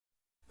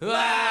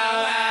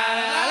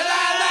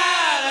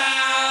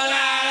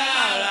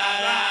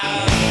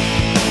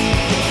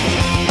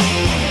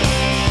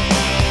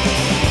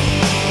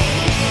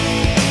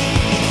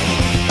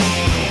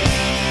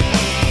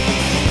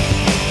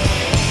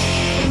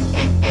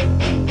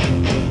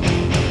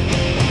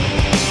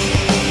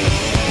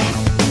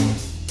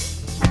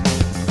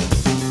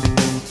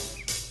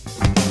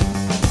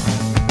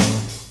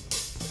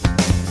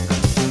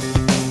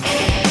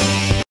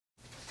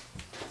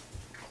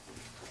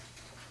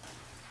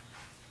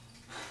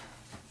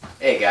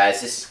Hey guys,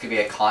 this could be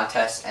a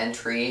contest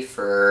entry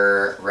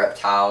for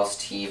Reptiles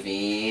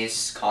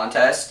TV's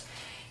contest,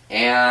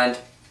 and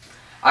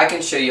I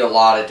can show you a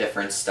lot of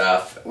different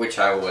stuff, which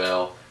I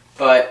will,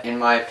 but in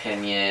my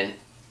opinion,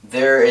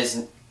 there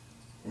are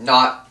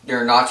not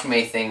too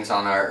many things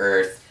on our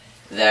earth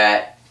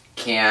that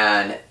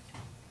can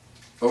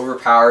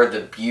overpower the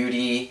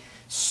beauty,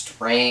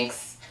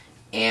 strength,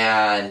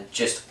 and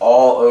just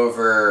all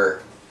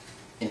over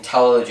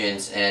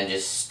intelligence and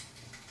just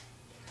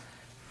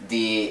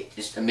the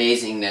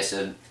amazingness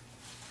of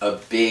a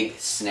big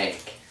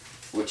snake,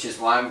 which is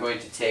why I'm going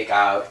to take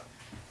out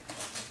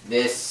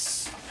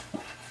this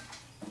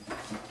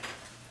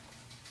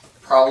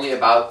probably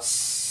about,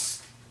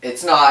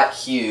 it's not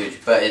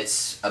huge, but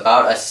it's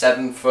about a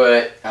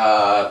 7-foot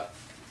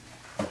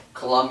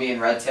Columbian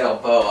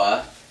red-tailed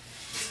boa.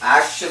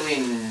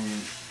 Actually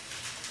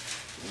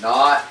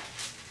not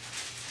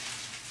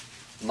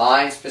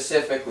mine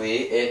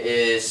specifically, it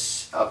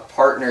is a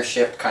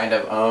partnership kind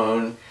of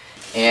own.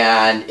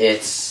 And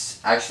it's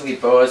actually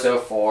Boa's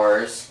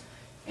 04's,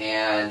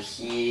 and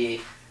he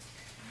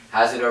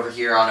has it over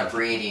here on a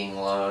breeding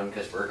loan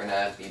because we're going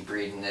to be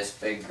breeding this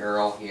big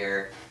girl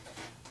here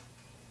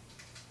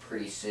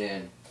pretty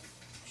soon.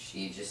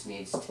 She just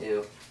needs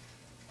to.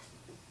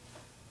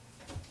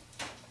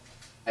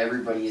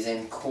 Everybody's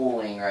in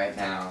cooling right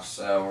now,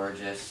 so we're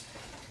just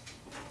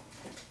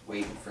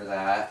waiting for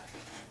that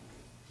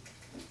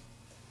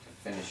to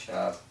finish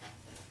up.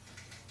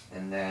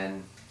 And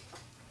then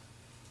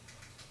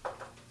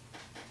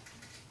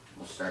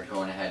we'll start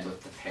going ahead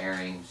with the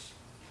pairings.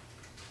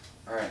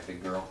 Alright,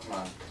 big girl, come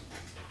on.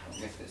 Don't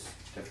make this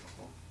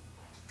difficult.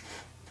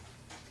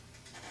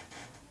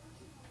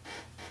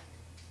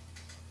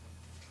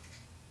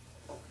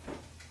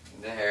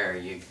 There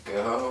you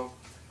go.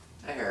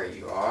 There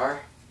you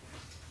are.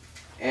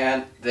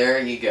 And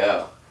there you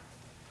go.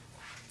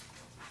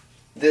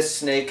 This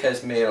snake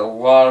has made a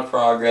lot of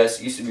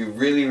progress. Used to be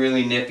really,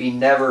 really nippy.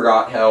 Never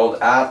got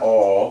held at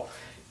all.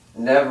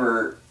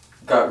 Never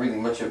got really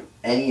much of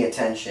any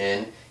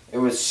attention. It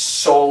was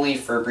solely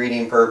for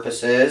breeding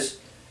purposes,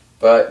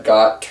 but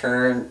got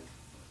turned,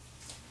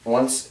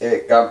 once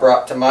it got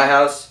brought to my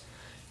house,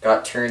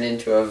 got turned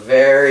into a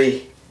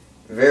very,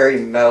 very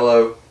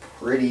mellow,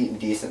 pretty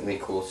decently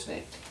cool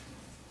snake.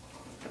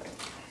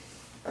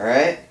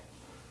 Alright?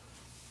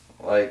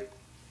 Like,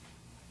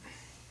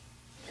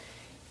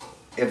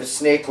 if a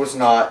snake was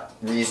not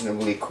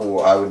reasonably cool,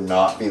 I would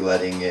not be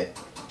letting it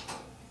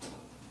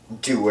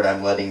do what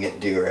I'm letting it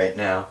do right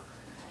now.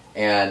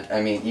 And,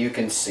 I mean, you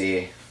can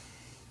see,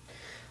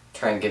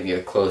 try and give you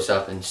a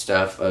close-up and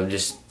stuff of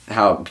just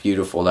how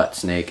beautiful that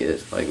snake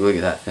is. Like, look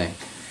at that thing.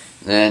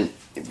 And then,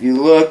 if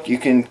you look, you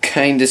can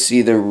kind of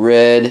see the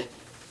red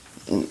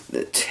in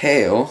the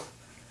tail.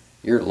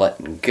 You're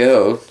letting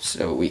go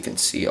so we can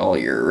see all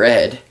your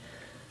red.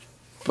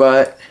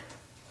 But,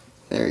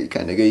 there you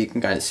kind of go. You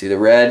can kind of see the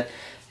red.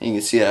 And you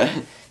can see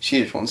that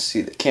she just wants to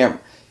see the camera.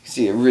 You can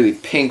see a really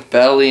pink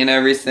belly and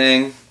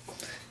everything.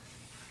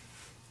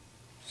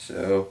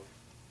 So,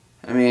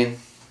 I mean,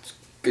 it's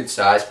good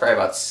size, probably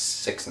about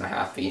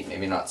 6.5 feet,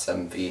 maybe not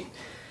 7 feet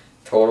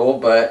total,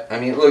 but, I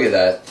mean, look at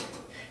that.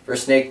 For a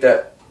snake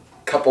that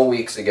a couple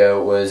weeks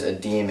ago was a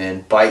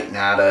demon, biting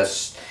at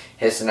us,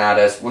 hissing at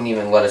us, wouldn't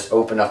even let us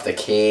open up the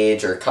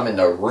cage or come in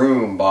the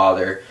room,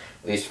 bother.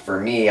 At least for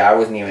me, I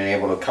wasn't even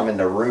able to come in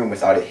the room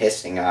without it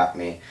hissing at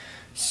me.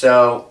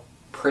 So,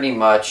 pretty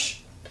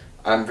much,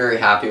 I'm very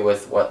happy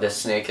with what this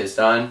snake has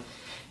done,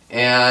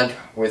 and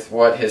with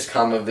what has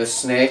come of this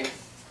snake.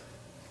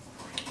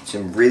 It's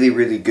in really,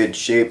 really good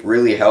shape,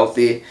 really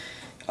healthy.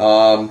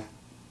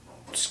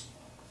 It's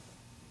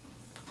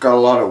got a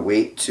lot of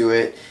weight to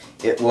it.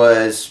 It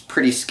was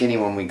pretty skinny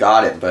when we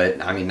got it, but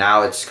I mean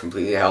now it's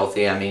completely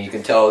healthy. I mean you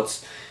can tell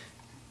it's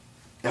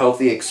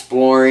healthy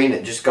exploring.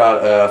 It just got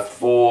a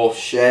full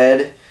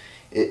shed.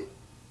 It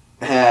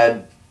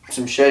had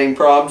some shedding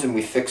problems and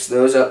we fixed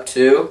those up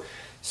too.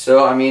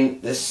 So I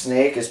mean this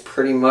snake is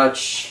pretty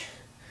much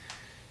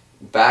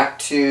back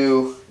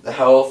to the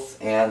health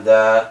and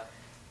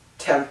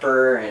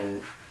temper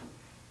and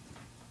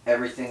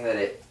everything that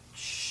it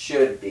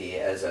should be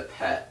as a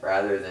pet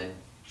rather than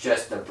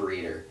just a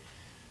breeder.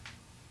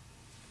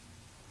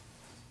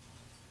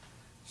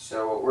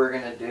 So what we're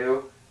going to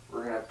do,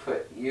 we're going to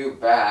put you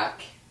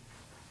back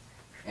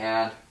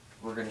and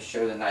we're going to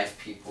show the nice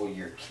people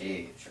your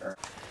cage.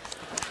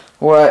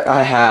 What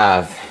I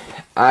have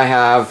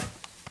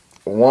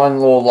one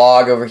little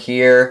log over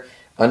here.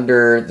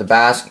 under the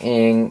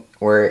basking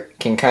where it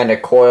can kind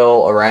of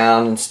coil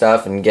around and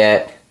stuff and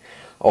get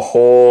a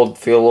hold,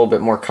 feel a little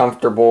bit more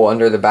comfortable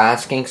under the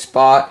basking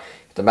spot.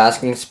 The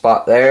basking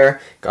spot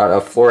there, got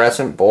a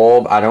fluorescent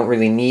bulb. I don't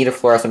really need a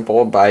fluorescent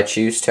bulb, but I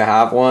choose to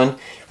have one.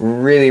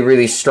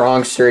 Really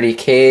strong, sturdy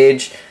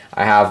cage.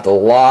 I have the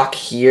lock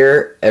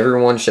here.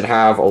 Everyone should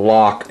have a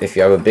lock if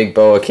you have a big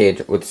boa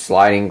cage with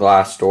sliding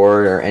glass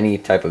door or any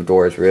type of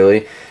doors,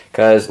 really,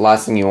 because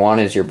last thing you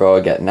want is your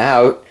boa getting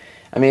out.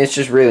 I mean, it's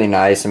just really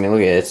nice. I mean,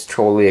 look at it. It's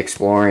totally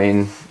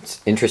exploring. It's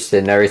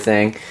interested in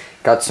everything.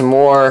 Got some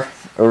more,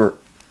 or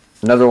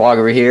another log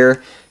over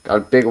here. Got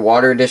a big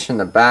water dish in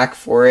the back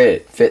for it.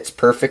 It fits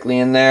perfectly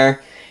in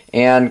there.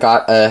 And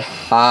got a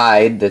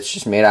hide that's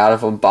just made out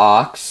of a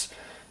box.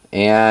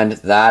 And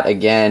that,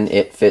 again,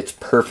 it fits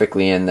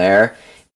perfectly in there.